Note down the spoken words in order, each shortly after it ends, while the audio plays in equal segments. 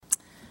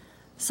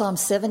Psalm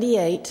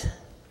 78,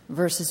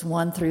 verses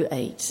 1 through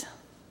 8.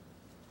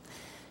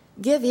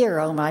 Give ear,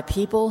 O my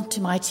people,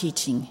 to my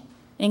teaching.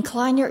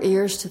 Incline your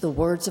ears to the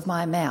words of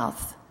my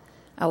mouth.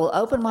 I will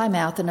open my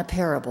mouth in a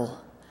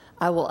parable.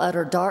 I will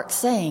utter dark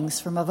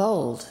sayings from of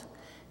old,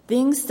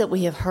 things that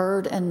we have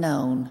heard and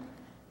known,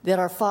 that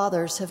our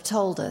fathers have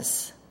told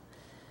us.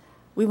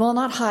 We will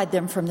not hide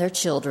them from their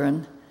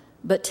children,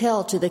 but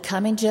tell to the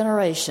coming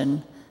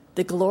generation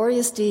the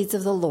glorious deeds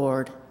of the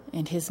Lord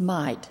and his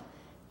might,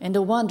 and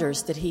the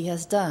wonders that he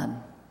has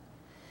done.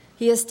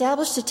 He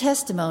established a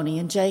testimony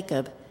in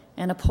Jacob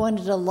and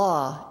appointed a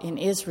law in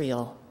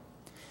Israel,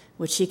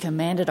 which he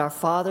commanded our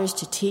fathers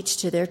to teach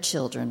to their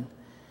children,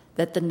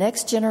 that the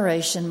next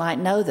generation might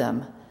know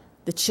them,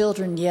 the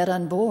children yet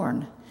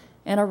unborn,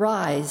 and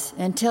arise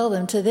and tell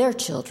them to their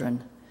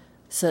children,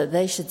 so that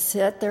they should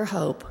set their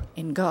hope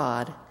in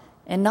God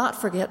and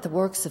not forget the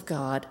works of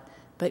God,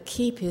 but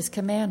keep his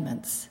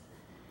commandments,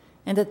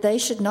 and that they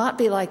should not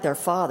be like their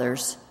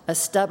fathers, a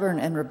stubborn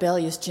and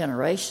rebellious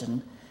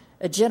generation,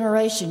 a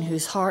generation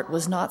whose heart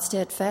was not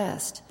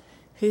steadfast,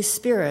 whose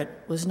spirit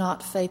was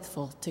not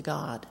faithful to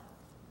God.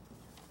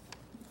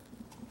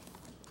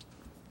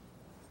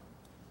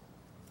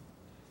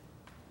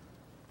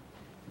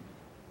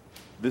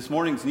 This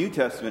morning's New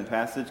Testament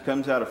passage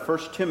comes out of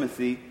 1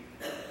 Timothy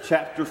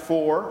chapter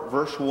 4,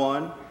 verse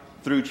 1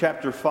 through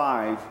chapter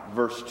 5,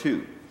 verse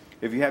 2.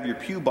 If you have your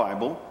Pew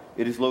Bible,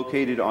 it is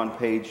located on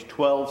page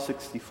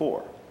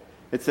 1264.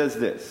 It says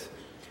this: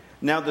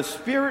 Now the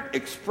Spirit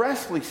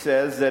expressly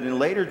says that in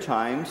later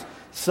times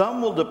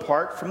some will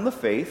depart from the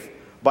faith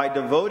by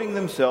devoting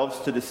themselves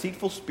to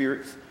deceitful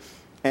spirits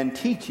and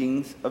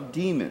teachings of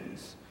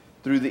demons,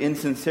 through the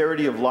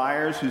insincerity of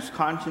liars whose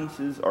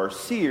consciences are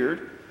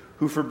seared,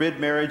 who forbid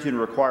marriage and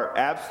require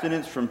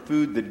abstinence from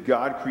food that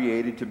God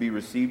created to be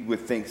received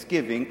with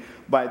thanksgiving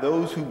by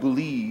those who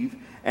believe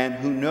and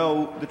who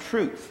know the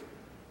truth.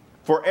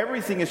 For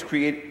everything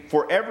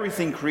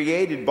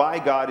created by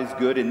God is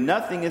good, and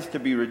nothing is to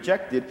be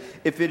rejected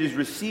if it is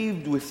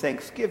received with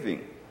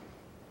thanksgiving.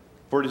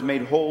 For it is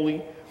made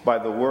holy by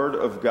the word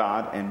of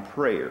God and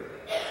prayer.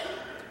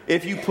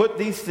 If you put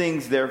these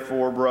things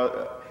before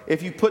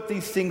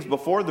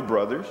the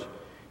brothers,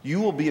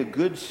 you will be a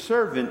good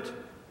servant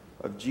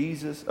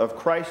of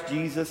Christ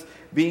Jesus,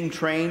 being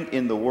trained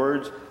in the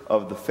words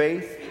of the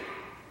faith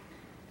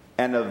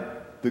and of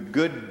the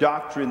good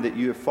doctrine that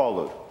you have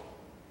followed.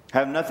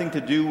 Have nothing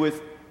to do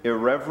with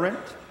irreverent,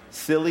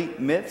 silly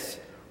myths.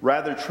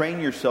 Rather, train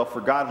yourself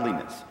for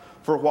godliness.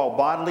 For while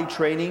bodily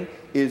training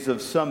is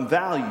of some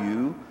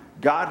value,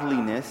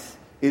 godliness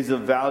is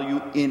of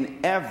value in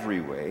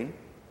every way,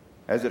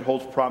 as it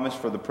holds promise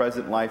for the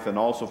present life and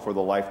also for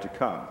the life to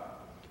come.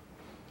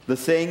 The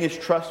saying is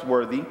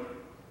trustworthy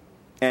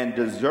and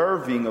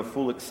deserving of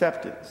full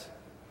acceptance.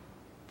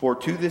 For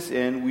to this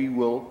end we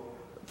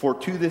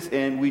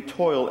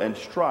toil and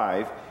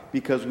strive,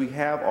 because we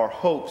have our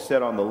hope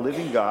set on the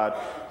living God,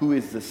 who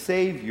is the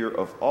Savior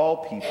of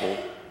all people,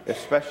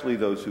 especially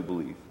those who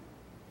believe.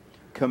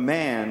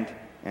 Command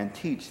and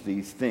teach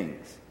these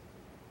things.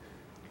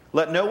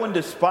 Let no one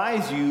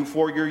despise you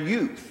for your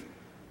youth,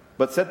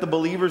 but set the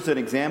believers an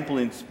example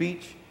in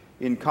speech,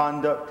 in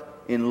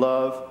conduct, in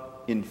love,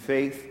 in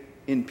faith,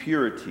 in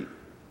purity.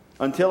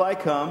 Until I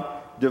come,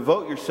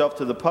 devote yourself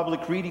to the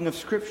public reading of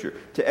Scripture,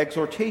 to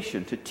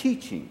exhortation, to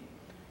teaching.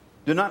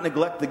 Do not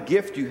neglect the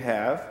gift you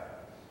have,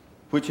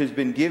 which has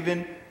been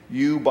given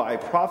you by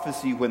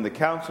prophecy when the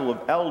council of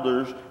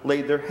elders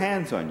laid their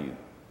hands on you.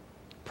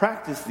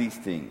 Practice these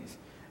things.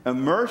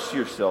 Immerse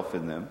yourself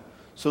in them,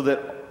 so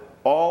that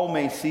all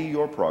may see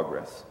your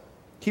progress.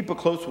 Keep a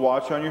close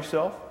watch on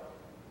yourself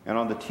and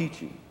on the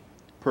teaching.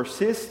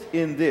 Persist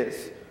in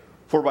this,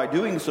 for by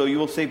doing so you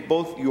will save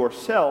both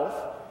yourself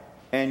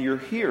and your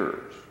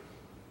hearers.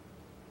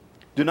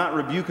 Do not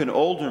rebuke an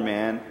older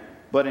man,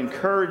 but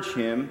encourage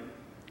him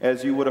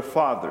as you would a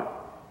father.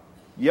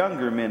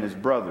 Younger men as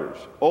brothers,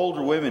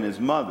 older women as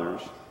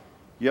mothers,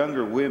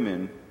 younger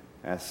women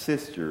as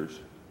sisters,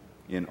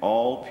 in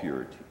all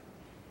purity.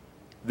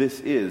 This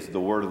is the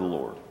word of the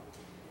Lord.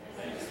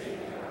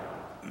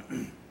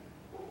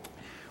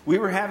 We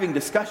were having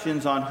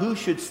discussions on who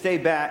should stay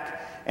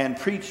back and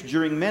preach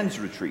during men's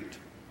retreat.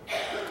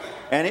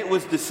 And it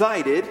was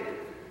decided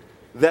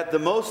that the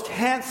most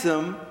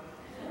handsome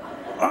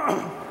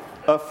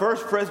of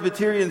First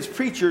Presbyterian's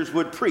preachers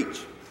would preach.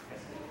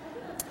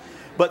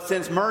 But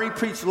since Murray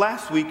preached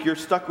last week, you're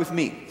stuck with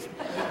me.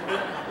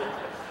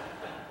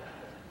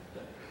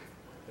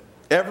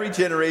 Every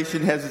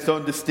generation has its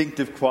own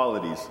distinctive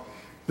qualities.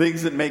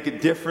 Things that make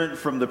it different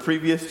from the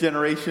previous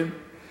generation.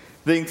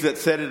 Things that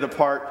set it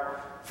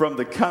apart from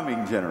the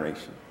coming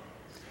generation.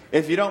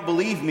 If you don't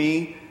believe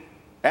me,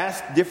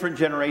 ask different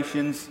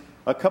generations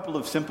a couple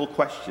of simple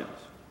questions.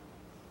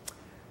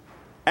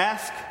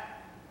 Ask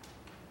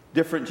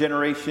different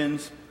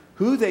generations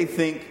who they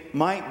think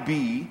might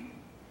be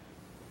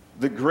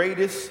the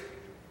greatest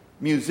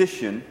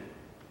musician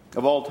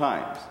of all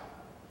times.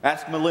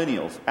 Ask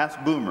millennials,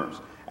 ask boomers,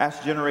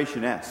 ask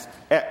Generation X,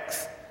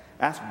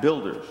 ask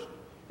builders.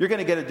 you're going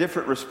to get a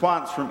different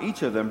response from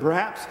each of them.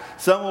 Perhaps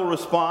some will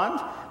respond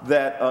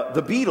that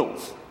the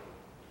Beatles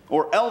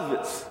or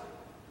Elvis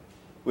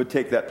would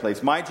take that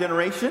place. My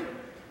generation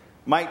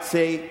might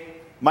say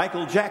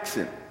Michael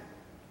Jackson.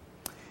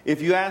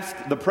 If you ask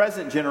the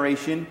present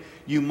generation,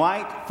 you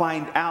might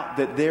find out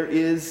that there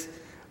is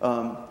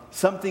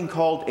something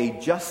called a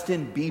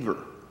Justin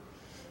Bieber.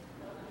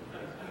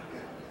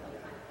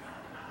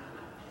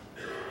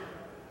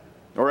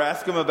 Or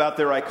ask them about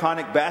their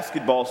iconic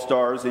basketball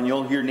stars, and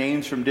you'll hear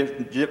names from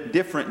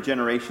different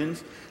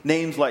generations.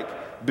 Names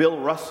like Bill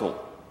Russell,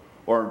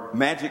 or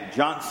Magic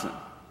Johnson,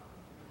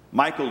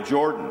 Michael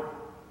Jordan,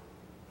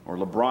 or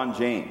LeBron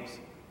James.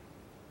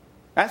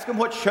 Ask them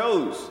what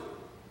shows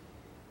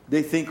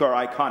they think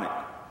are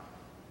iconic.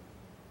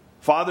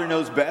 Father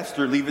Knows Best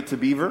or Leave It to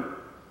Beaver,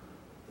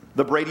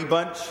 The Brady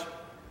Bunch,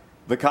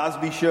 The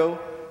Cosby Show,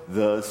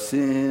 The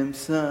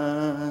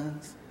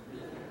Simpsons.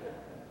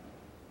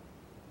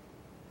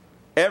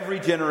 Every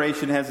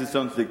generation has its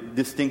own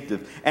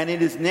distinctive, and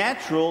it is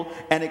natural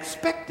and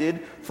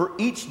expected for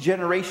each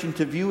generation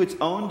to view its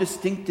own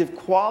distinctive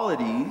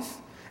qualities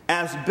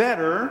as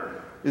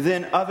better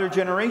than other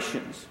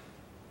generations.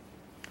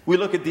 We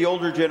look at the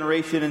older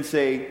generation and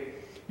say,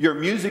 your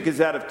music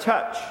is out of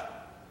touch.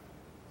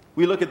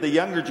 We look at the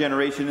younger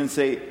generation and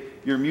say,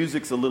 your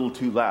music's a little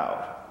too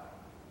loud.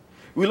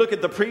 We look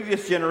at the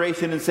previous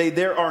generation and say,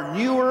 there are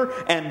newer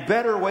and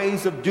better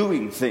ways of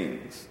doing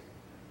things.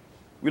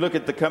 We look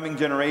at the coming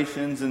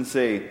generations and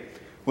say,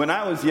 when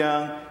I was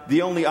young,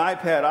 the only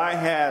iPad I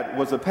had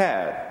was a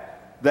pad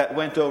that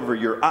went over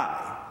your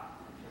eye.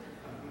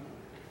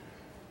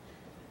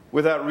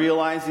 Without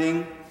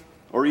realizing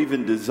or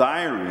even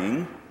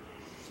desiring,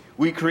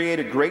 we create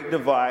a great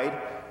divide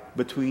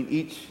between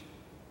each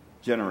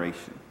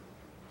generation.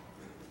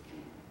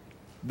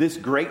 This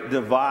great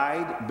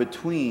divide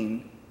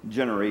between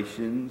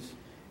generations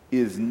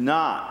is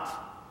not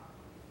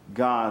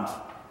God's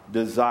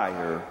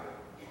desire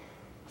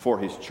for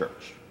His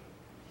church.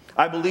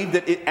 I believe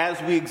that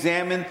as we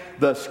examine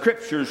the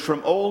scriptures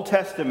from Old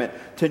Testament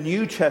to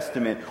New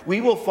Testament,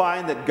 we will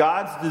find that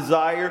God's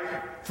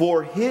desire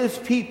for His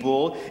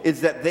people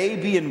is that they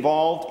be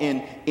involved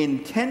in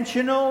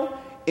intentional,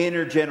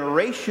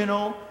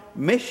 intergenerational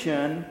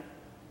mission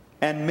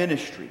and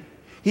ministry.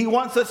 He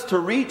wants us to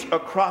reach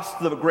across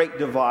the great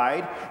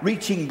divide,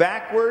 reaching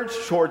backwards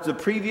towards the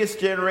previous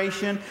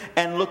generation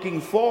and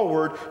looking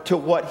forward to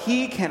what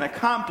He can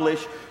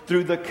accomplish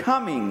through the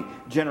coming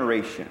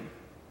generation.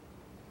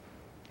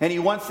 And He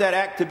wants that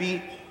act to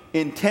be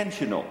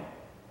intentional.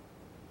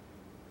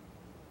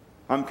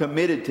 I'm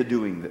committed to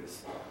doing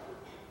this,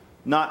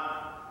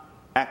 not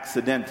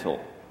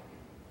accidental.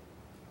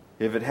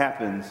 If it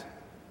happens,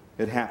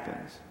 it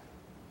happens.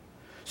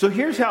 So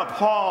here's how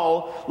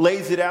Paul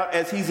lays it out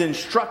as he's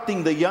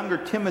instructing the younger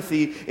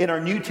Timothy in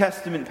our New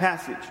Testament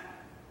passage.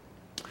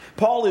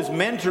 Paul is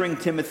mentoring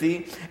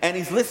Timothy, and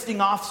he's listing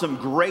off some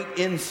great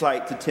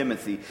insight to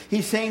Timothy.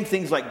 He's saying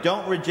things like,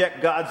 don't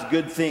reject God's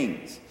good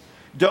things.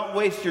 Don't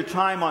waste your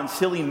time on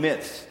silly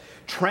myths.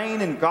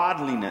 Train in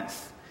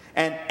godliness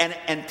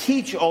and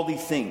teach all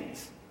these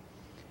things.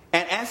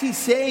 And as he's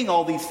saying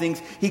all these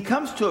things, he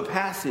comes to a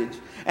passage,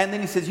 and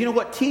then he says, you know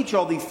what, teach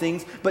all these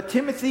things, but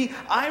Timothy,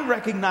 I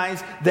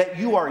recognize that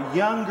you are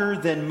younger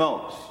than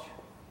most.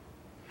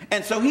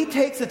 And so he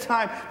takes the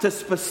time to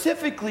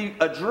specifically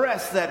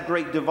address that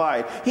great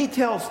divide. He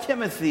tells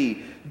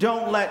Timothy,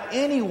 don't let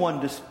anyone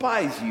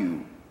despise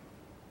you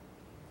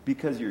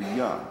because you're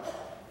young.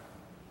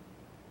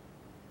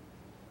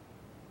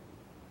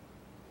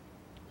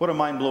 What a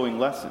mind-blowing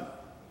lesson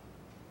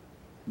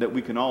that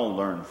we can all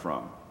learn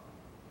from.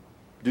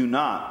 Do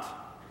not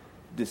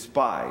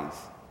despise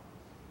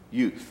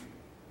youth.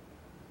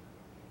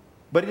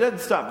 But he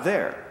doesn't stop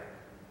there.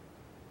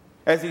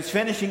 As he's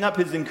finishing up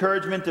his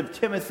encouragement of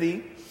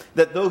Timothy,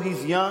 that though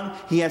he's young,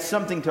 he has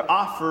something to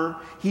offer,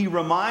 he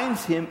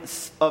reminds him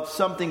of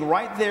something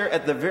right there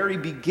at the very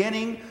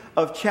beginning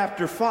of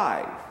chapter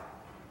 5.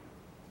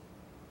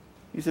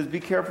 He says, be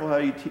careful how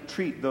you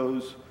treat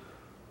those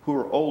who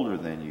are older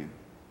than you.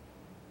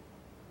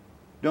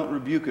 Don't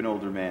rebuke an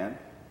older man,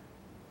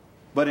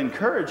 but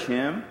encourage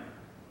him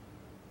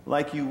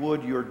like you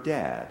would your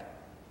dad.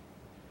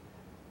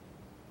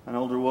 An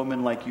older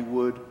woman like you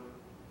would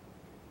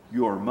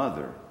your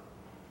mother.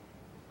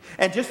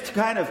 And just to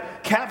kind of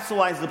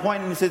capsulize the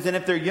point, he says, and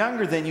if they're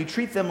younger than you,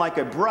 treat them like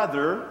a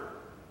brother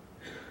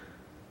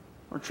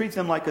or treat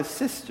them like a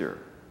sister.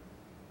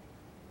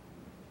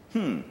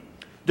 Don't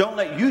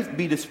let youth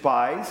be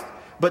despised,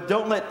 but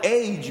don't let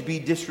age be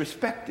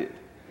disrespected.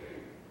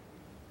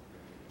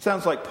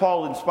 Sounds like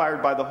Paul,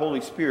 inspired by the Holy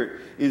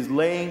Spirit, is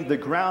laying the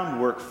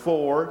groundwork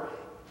for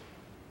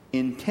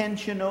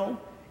intentional,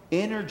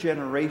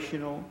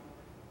 intergenerational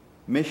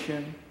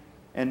mission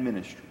and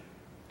ministry.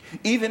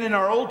 Even in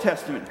our Old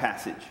Testament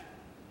passage,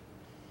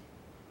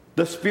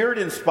 the Spirit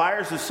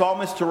inspires the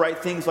psalmist to write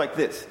things like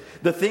this.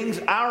 The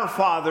things our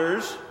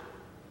fathers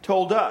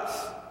told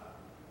us,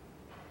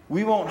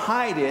 we won't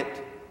hide it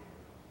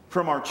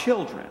from our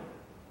children.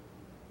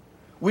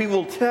 We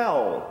will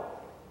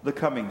tell the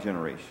coming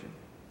generation.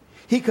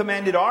 He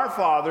commanded our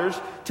fathers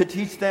to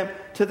teach them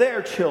to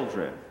their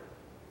children.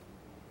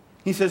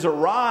 He says,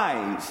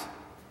 arise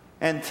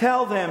and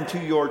tell them to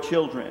your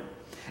children.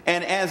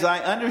 And as I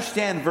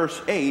understand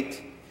verse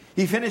 8,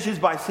 he finishes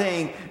by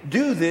saying,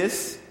 do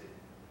this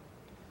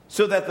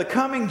so that the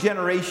coming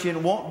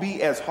generation won't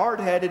be as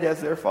hard-headed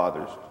as their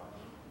fathers.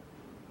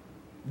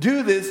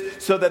 Do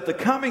this so that the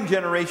coming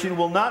generation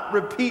will not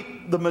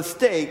repeat the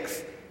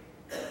mistakes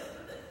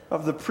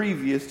of the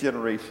previous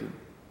generation.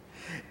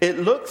 It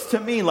looks to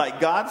me like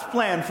God's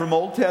plan from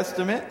Old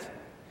Testament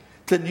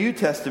to New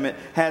Testament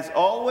has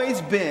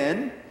always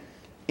been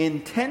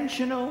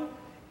intentional,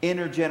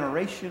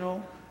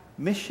 intergenerational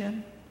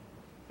mission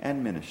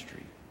and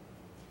ministry.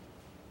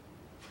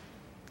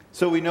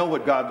 So we know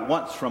what God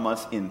wants from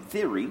us in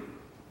theory,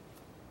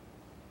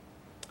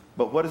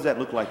 but what does that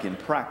look like in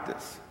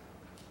practice?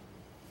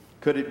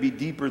 Could it be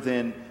deeper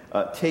than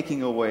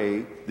taking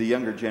away the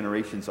younger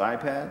generation's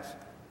iPads?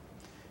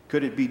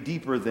 Could it be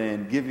deeper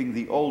than giving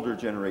the older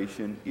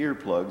generation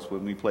earplugs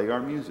when we play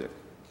our music?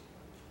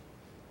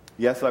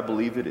 Yes, I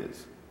believe it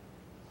is.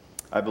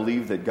 I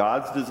believe that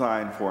God's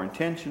design for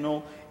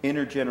intentional,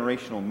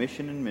 intergenerational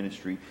mission and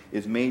ministry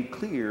is made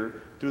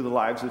clear through the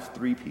lives of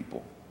three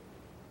people: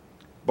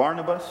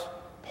 Barnabas,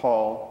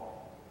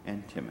 Paul,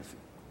 and Timothy.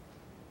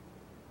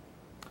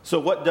 So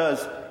what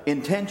does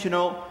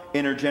intentional,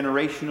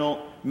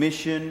 intergenerational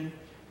mission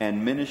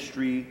and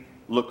ministry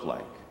look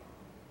like?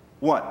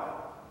 1,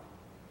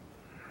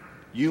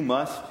 you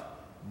must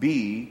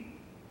be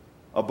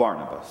a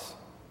Barnabas.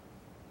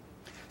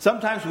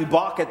 Sometimes we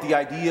balk at the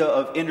idea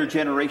of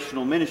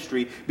intergenerational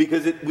ministry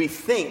because we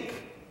think,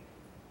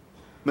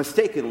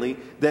 mistakenly,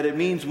 that it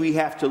means we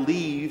have to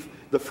leave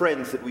the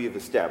friends that we have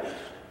established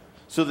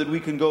so that we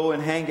can go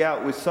and hang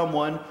out with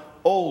someone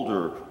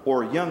older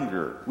or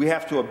younger. We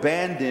have to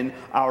abandon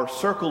our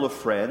circle of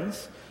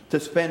friends to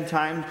spend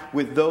time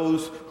with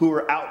those who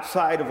are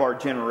outside of our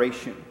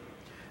generation.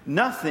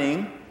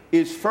 Nothing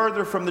is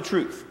further from the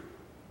truth.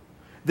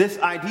 This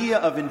idea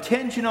of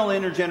intentional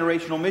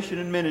intergenerational mission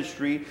and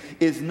ministry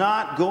is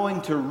not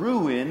going to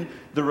ruin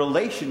the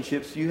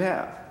relationships you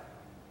have.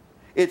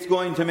 It's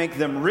going to make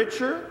them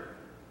richer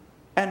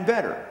and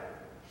better.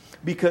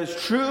 Because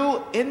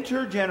true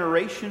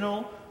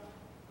intergenerational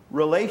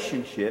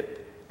relationship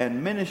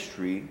and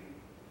ministry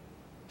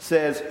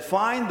says,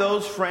 find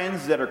those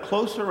friends that are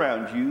close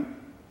around you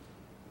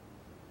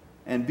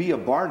and be a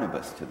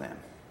Barnabas to them.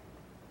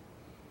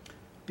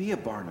 Be a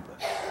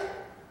Barnabas.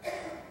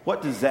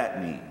 What does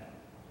that mean?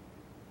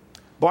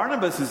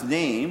 Barnabas'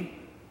 name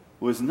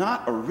was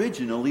not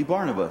originally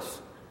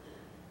Barnabas.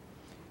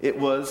 It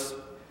was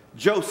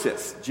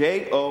Joses,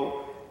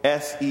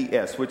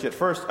 Joses, which at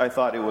first I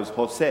thought it was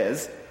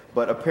Joses,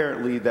 but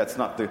apparently that's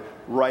not the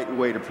right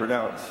way to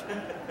pronounce.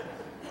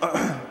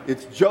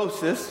 It's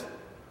Joses.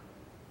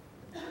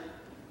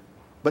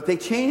 But they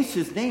changed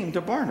his name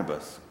to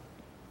Barnabas.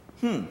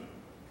 You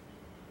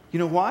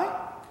know why?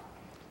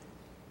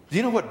 Do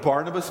you know what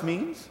Barnabas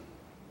means?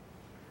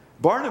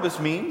 Barnabas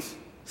means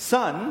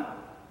son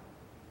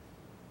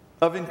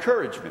of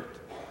encouragement.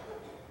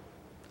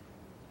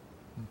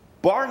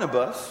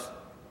 Barnabas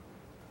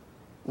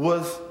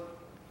was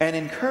an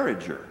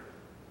encourager.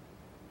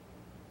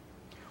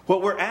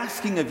 What we're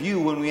asking of you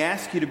when we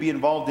ask you to be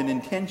involved in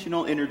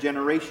intentional,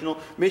 intergenerational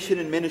mission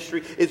and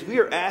ministry is we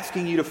are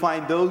asking you to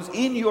find those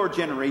in your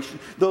generation,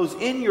 those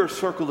in your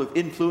circle of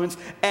influence,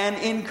 and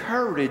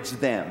encourage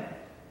them.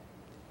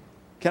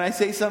 Can I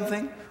say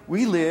something?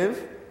 We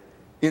live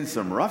in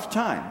some rough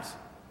times.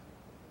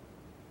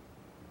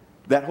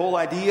 That whole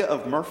idea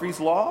of Murphy's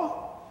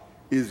Law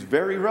is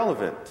very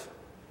relevant.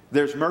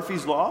 There's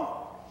Murphy's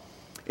Law.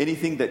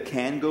 Anything that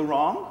can go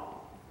wrong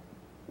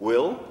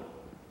will.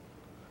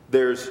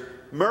 There's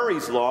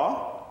Murray's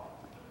Law.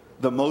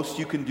 The most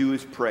you can do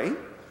is pray.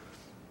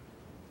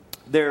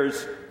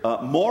 There's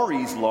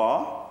Maury's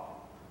Law.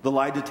 The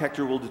lie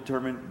detector will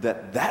determine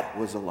that that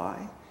was a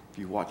lie, if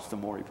you watch the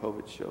Maury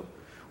Povich show.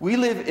 We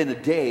live in a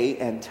day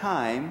and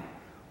time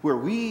where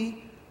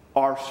we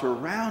are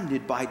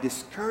surrounded by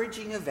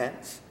discouraging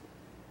events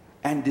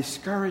and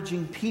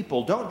discouraging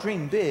people. Don't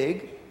dream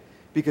big,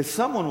 because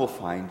someone will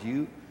find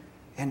you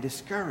and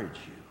discourage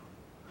you.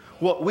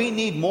 What we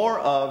need more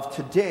of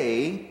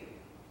today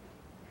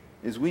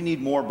is we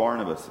need more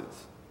Barnabases.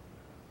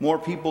 More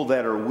people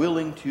that are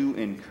willing to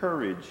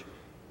encourage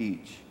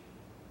each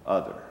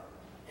other.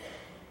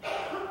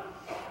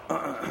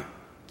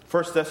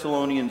 1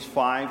 Thessalonians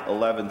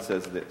 5:11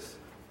 says this: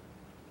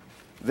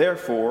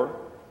 therefore,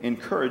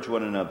 encourage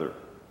one another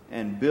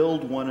and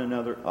build one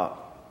another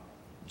up,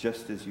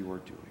 just as you are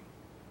doing.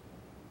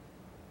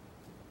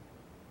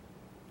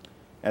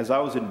 As I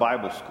was in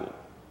Bible school,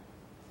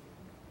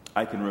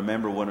 I can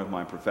remember one of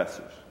my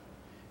professors.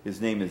 His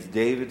name is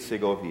David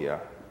Segovia.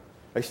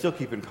 I still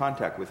keep in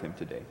contact with him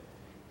today.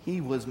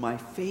 He was my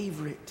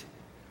favorite.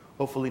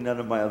 Hopefully none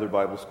of my other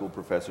Bible school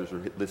professors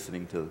are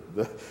listening to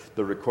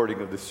the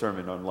recording of this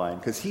sermon online,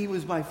 because he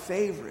was my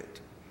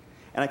favorite.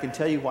 And I can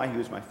tell you why he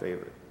was my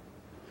favorite.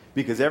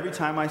 Because every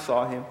time I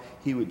saw him,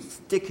 he would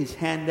stick his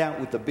hand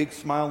out with a big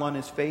smile on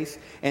his face,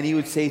 and he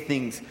would say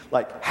things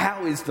like,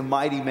 "How is the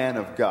mighty man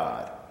of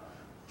God?"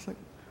 It's like,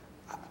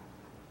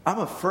 I'm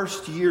a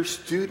first-year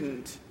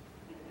student,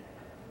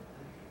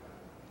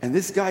 and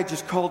this guy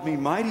just called me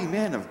mighty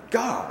man of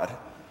God.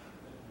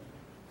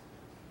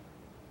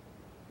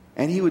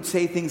 And he would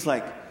say things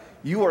like,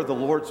 "You are the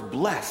Lord's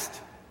blessed."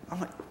 I'm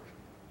like,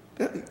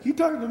 "You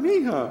talking to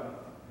me, huh?"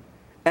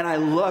 And I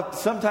loved,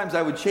 sometimes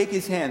I would shake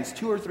his hands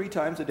 2 or 3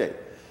 times a day.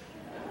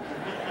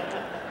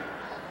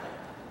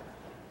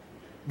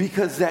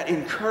 Because that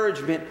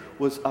encouragement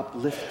was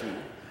uplifting.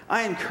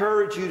 I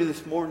encourage you to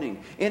this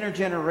morning,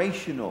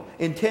 intentional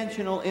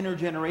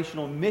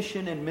intergenerational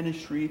mission and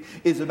ministry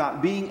is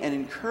about being an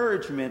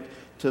encouragement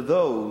to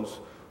those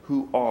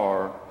who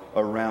are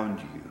around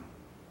you.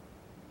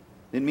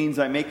 It means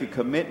I make a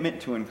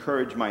commitment to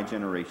encourage my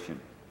generation.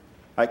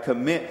 I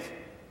commit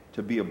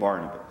to be a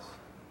Barnabas.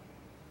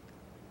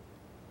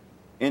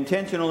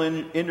 Intentional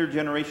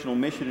intergenerational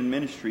mission and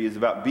ministry is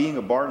about being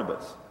a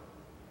Barnabas.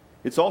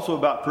 It's also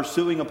about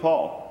pursuing a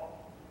Paul.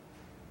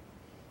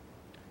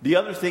 The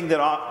other thing that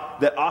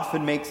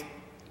often makes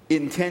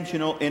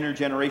intentional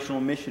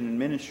intergenerational mission and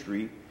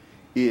ministry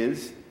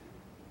is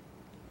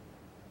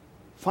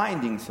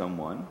finding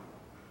someone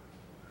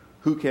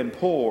who can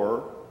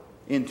pour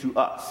into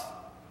us.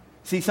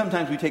 See,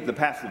 sometimes we take the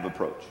passive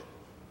approach.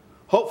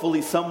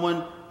 Hopefully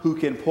someone who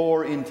can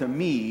pour into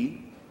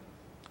me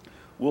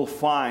will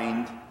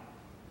find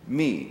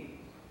me.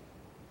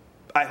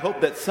 I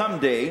hope that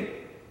someday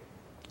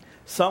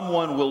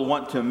someone will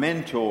want to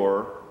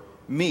mentor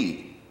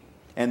me.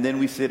 And then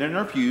we sit in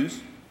our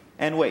pews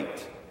and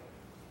wait.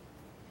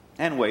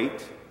 And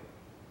wait.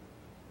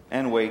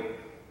 And wait.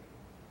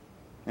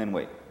 And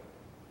wait.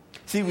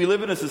 See, we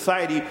live in a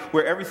society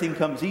where everything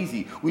comes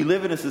easy. We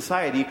live in a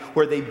society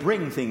where they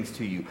bring things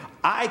to you.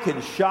 I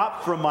can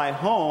shop from my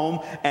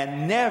home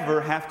and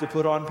never have to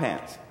put on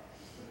pants.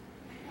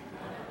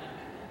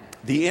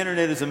 The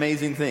internet is an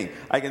amazing thing.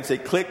 I can say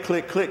click,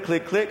 click, click,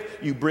 click, click.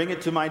 You bring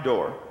it to my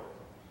door.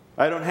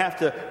 I don't have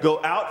to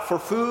go out for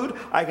food.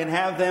 I can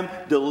have them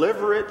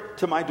deliver it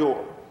to my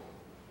door.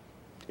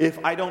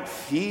 If I don't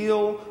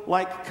feel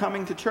like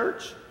coming to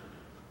church,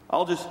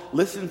 I'll just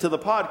listen to the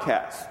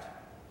podcast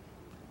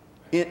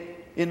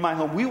in my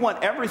home. We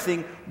want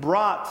everything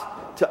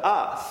brought to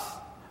us.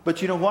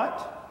 But you know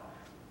what?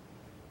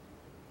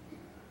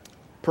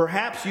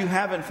 Perhaps you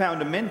haven't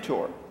found a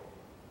mentor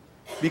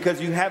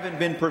because you haven't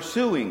been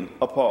pursuing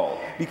a Paul,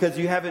 because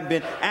you haven't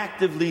been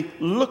actively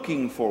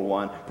looking for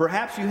one.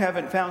 Perhaps you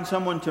haven't found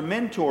someone to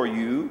mentor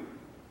you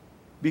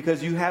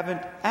because you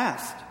haven't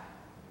asked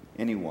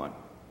anyone.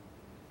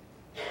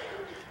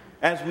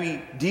 As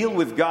we deal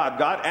with God,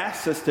 God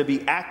asks us to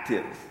be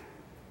active.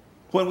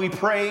 When we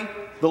pray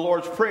the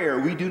Lord's Prayer,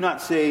 we do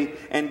not say,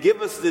 "And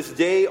give us this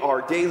day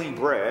our daily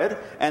bread,"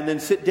 and then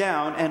sit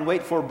down and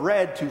wait for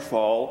bread to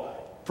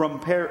fall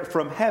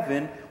from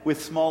heaven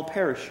with small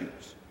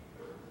parachutes.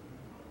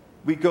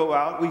 We go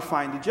out, we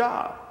find a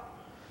job.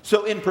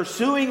 So in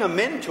pursuing a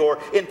mentor,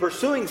 in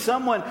pursuing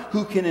someone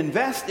who can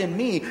invest in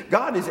me,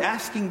 God is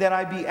asking that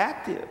I be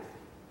active.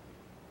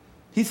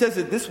 He says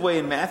it this way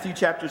in Matthew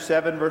chapter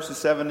 7, verses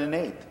 7 and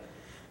 8.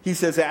 He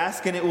says,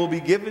 "Ask and it will be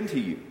given to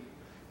you.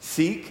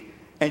 Seek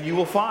and you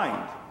will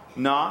find.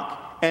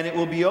 Knock and it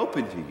will be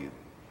open to you."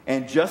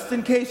 And just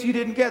in case you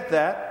didn't get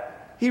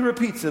that, he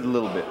repeats it a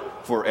little bit.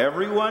 "For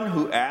everyone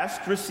who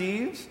asks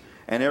receives,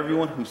 and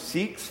everyone who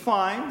seeks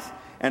finds,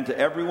 and to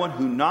everyone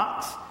who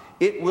knocks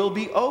it will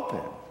be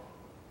open."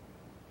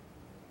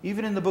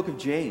 Even in the book of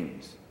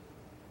James,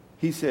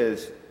 he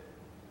says,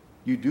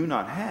 "You do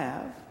not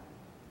have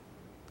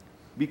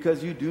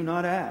because you do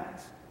not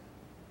ask."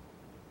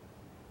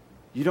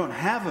 You don't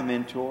have a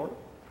mentor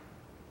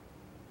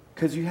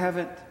because you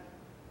haven't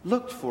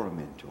looked for a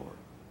mentor.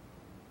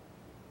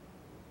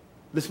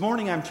 This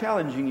morning I'm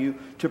challenging you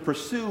to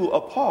pursue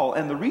a Paul.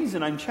 And the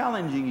reason I'm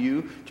challenging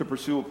you to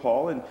pursue a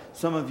Paul, and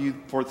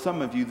for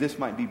some of you this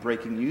might be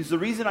breaking news. The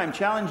reason I'm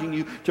challenging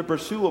you to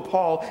pursue a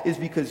Paul is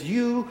because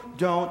you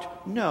don't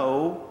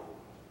know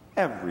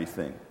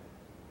everything.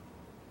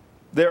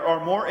 There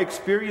are more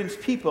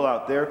experienced people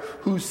out there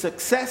whose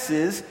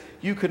successes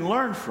you can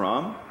learn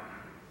from,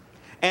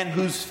 and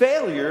whose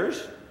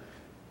failures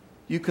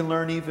you can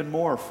learn even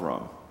more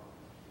from.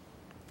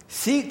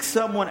 Seek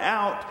someone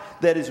out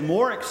that is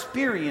more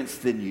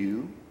experienced than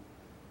you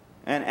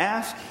and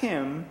ask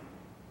him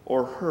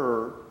or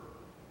her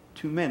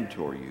to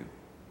mentor you.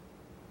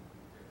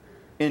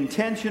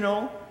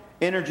 Intentional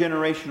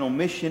intergenerational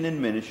mission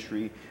and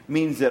ministry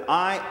means that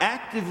I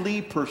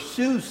actively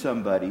pursue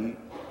somebody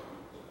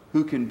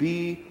who can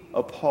be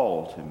a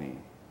Paul to me,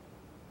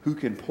 who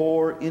can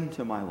pour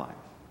into my life.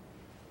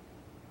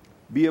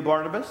 Be a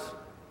Barnabas,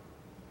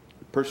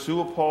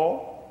 pursue a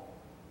Paul,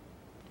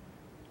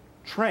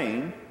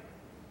 train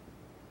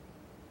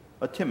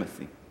a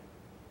Timothy.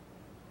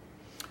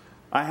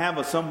 I have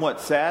a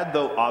somewhat sad,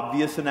 though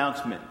obvious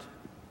announcement.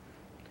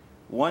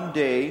 One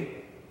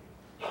day,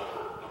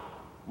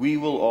 we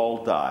will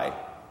all die.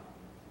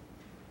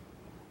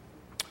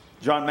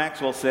 John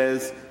Maxwell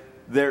says,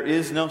 there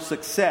is no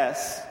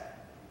success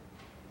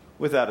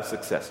without a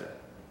successor.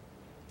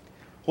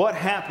 What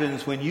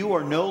happens when you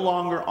are no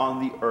longer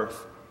on the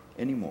earth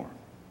anymore?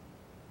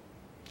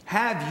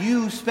 Have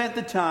you spent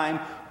the time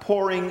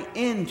pouring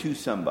into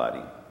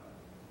somebody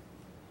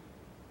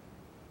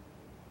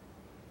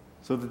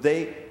so that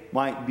they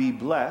might be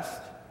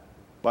blessed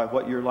by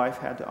what your life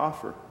had to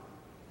offer?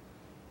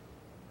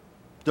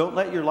 Don't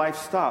let your life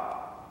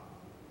stop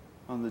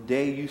on the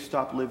day you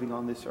stop living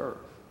on this earth.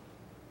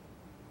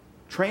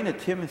 Train a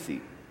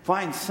Timothy.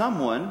 Find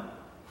someone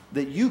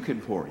that you can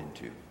pour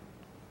into.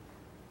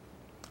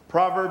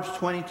 Proverbs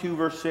 22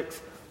 verse 6.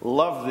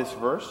 Love this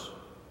verse.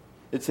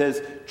 It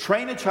says,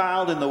 train a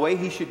child in the way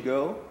he should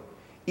go.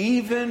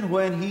 Even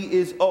when he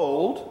is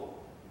old,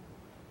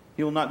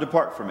 he will not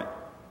depart from it.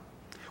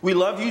 We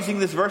love using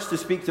this verse to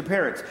speak to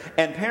parents.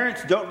 And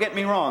parents, don't get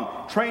me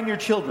wrong. Train your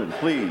children,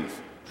 please.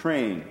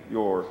 Train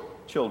your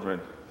children.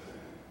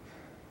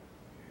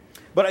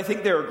 But I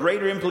think there are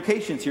greater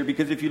implications here,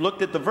 because if you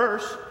looked at the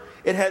verse,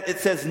 it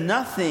says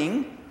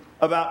nothing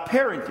about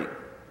parenting.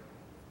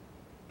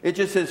 It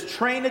just says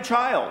train a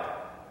child.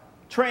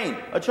 Train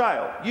a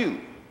child. You.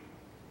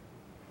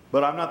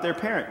 But I'm not their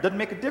parent. Doesn't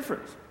make a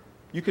difference.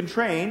 You can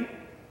train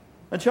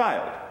a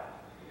child.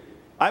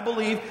 I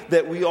believe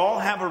that we all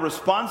have a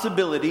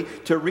responsibility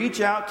to reach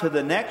out to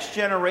the next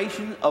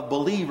generation of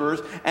believers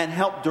and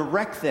help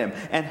direct them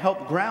and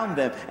help ground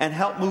them and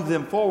help move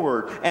them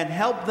forward and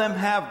help them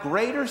have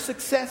greater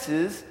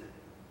successes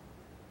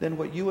than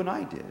what you and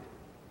I did.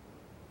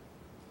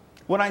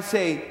 When I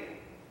say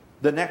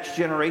the next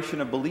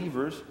generation of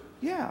believers,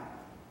 yeah,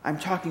 I'm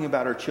talking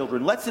about our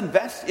children. Let's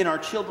invest in our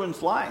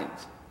children's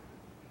lives.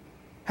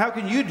 How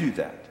can you do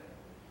that?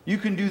 You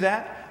can do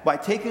that by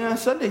taking a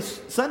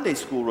Sunday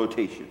school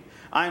rotation.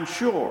 I'm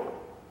sure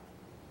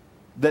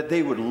that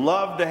they would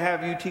love to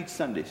have you teach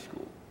Sunday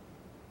school.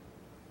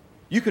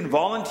 You can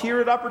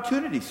volunteer at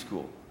Opportunity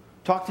School.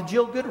 Talk to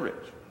Jill Goodrich.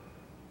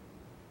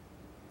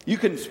 You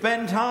can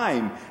spend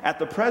time at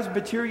the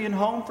Presbyterian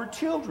Home for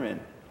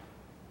Children.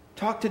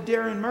 Talk to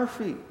Darren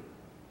Murphy.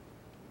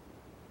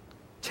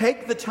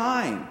 Take the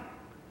time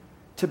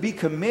to be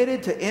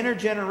committed to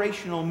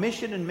intergenerational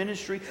mission and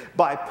ministry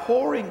by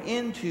pouring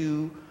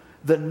into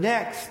the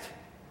next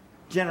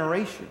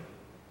generation.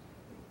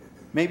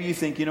 Maybe you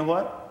think, you know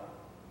what?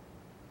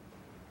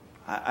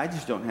 I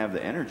just don't have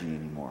the energy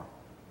anymore.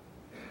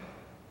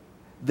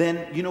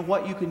 Then you know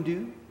what you can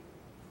do?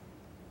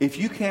 If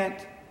you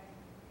can't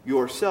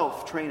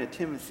yourself train a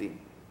Timothy,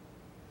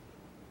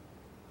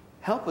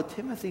 help a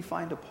Timothy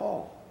find a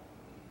Paul.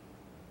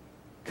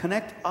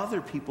 Connect other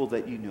people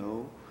that you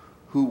know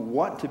who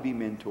want to be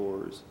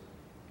mentors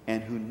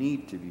and who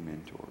need to be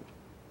mentored.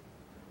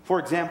 For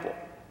example,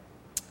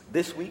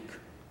 this week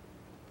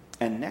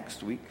and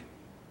next week,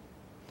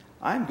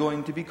 I'm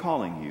going to be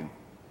calling you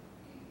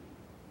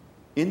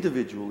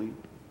individually,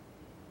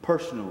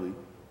 personally,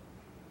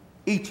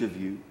 each of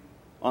you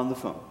on the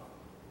phone.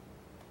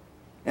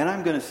 And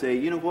I'm going to say,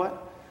 you know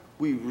what?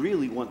 We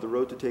really want the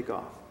road to take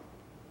off.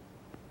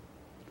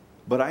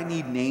 But I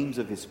need names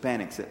of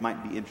Hispanics that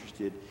might be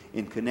interested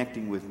in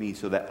connecting with me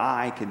so that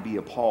I can be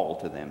a Paul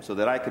to them, so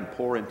that I can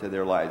pour into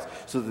their lives,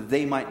 so that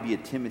they might be a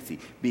Timothy,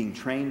 being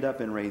trained up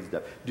and raised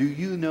up. Do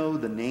you know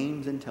the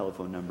names and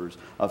telephone numbers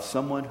of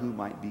someone who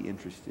might be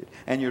interested?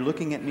 And you're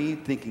looking at me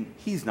thinking,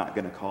 he's not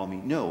going to call me.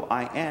 No,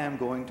 I am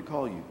going to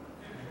call you.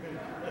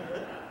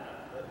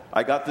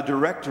 I got the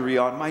directory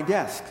on my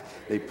desk.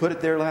 They put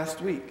it there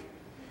last week.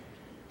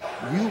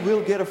 You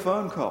will get a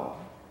phone call.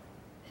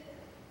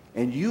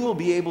 And you will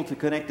be able to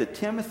connect a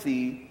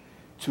Timothy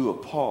to a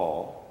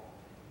Paul.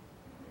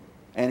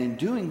 And in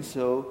doing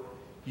so,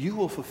 you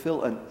will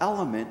fulfill an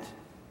element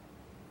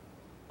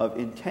of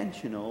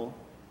intentional,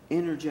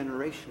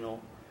 intergenerational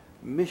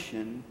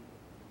mission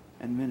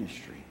and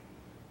ministry.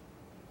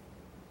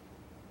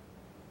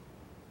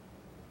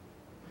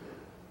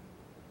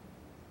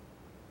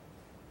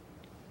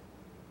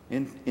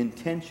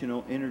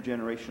 Intentional,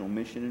 intergenerational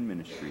mission and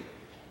ministry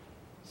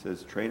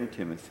says, train a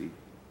Timothy,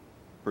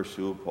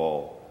 pursue a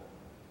Paul,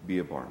 be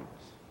a Barnabas.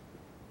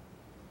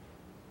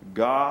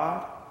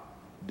 God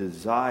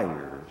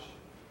desires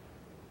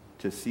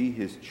to see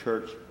his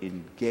church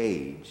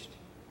engaged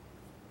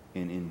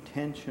in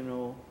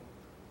intentional,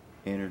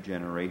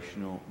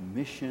 intergenerational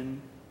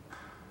mission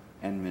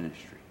and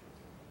ministry.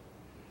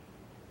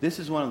 This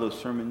is one of those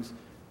sermons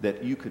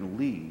that you can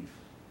leave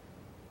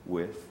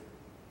with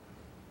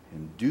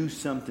and do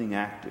something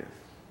active.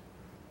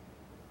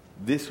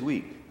 This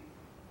week,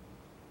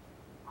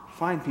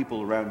 find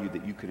people around you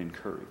that you can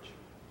encourage.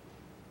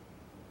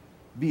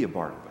 Be a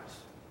Barnabas.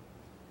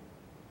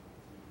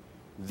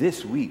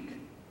 This week,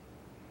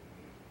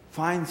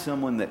 find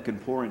someone that can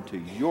pour into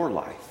your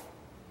life.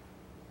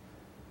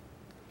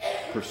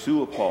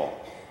 Pursue a Paul.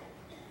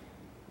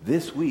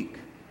 This week,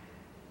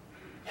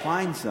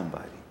 find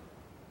somebody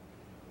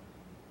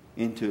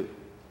into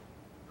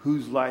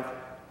whose life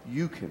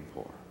you can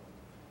pour.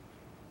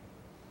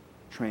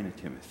 Train a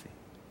Timothy.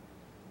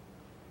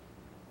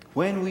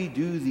 When we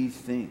do these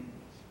things,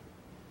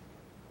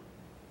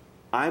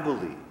 I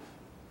believe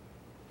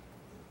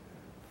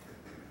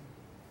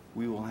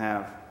we will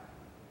have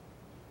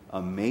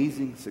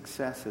amazing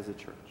success as a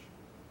church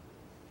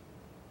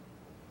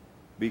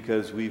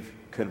because we've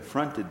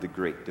confronted the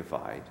great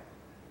divide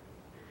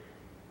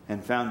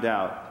and found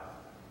out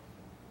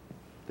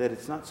that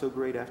it's not so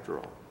great after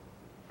all.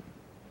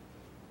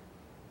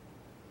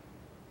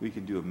 We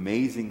can do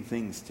amazing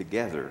things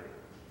together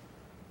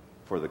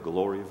for the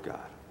glory of God.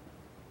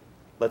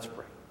 Let's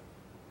pray.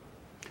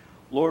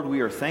 Lord,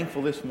 we are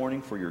thankful this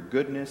morning for your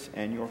goodness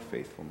and your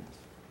faithfulness.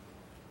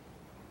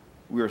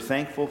 We are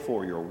thankful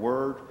for your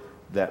word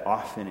that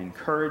often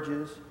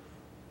encourages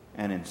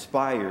and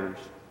inspires,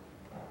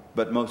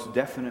 but most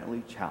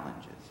definitely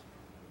challenges.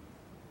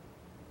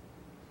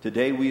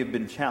 Today we have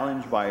been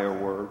challenged by your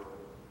word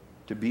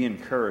to be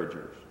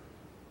encouragers,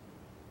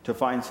 to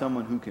find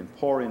someone who can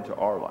pour into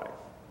our life,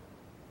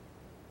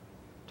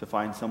 to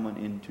find someone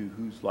into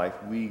whose life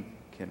we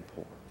can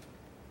pour.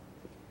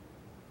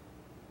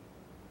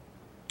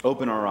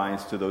 Open our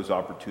eyes to those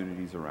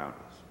opportunities around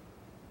us,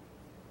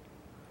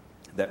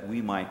 that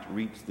we might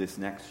reach this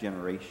next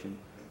generation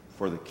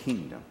for the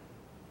kingdom.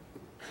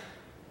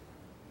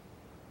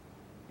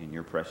 In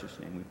your precious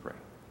name we pray.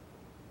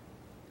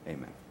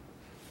 Amen.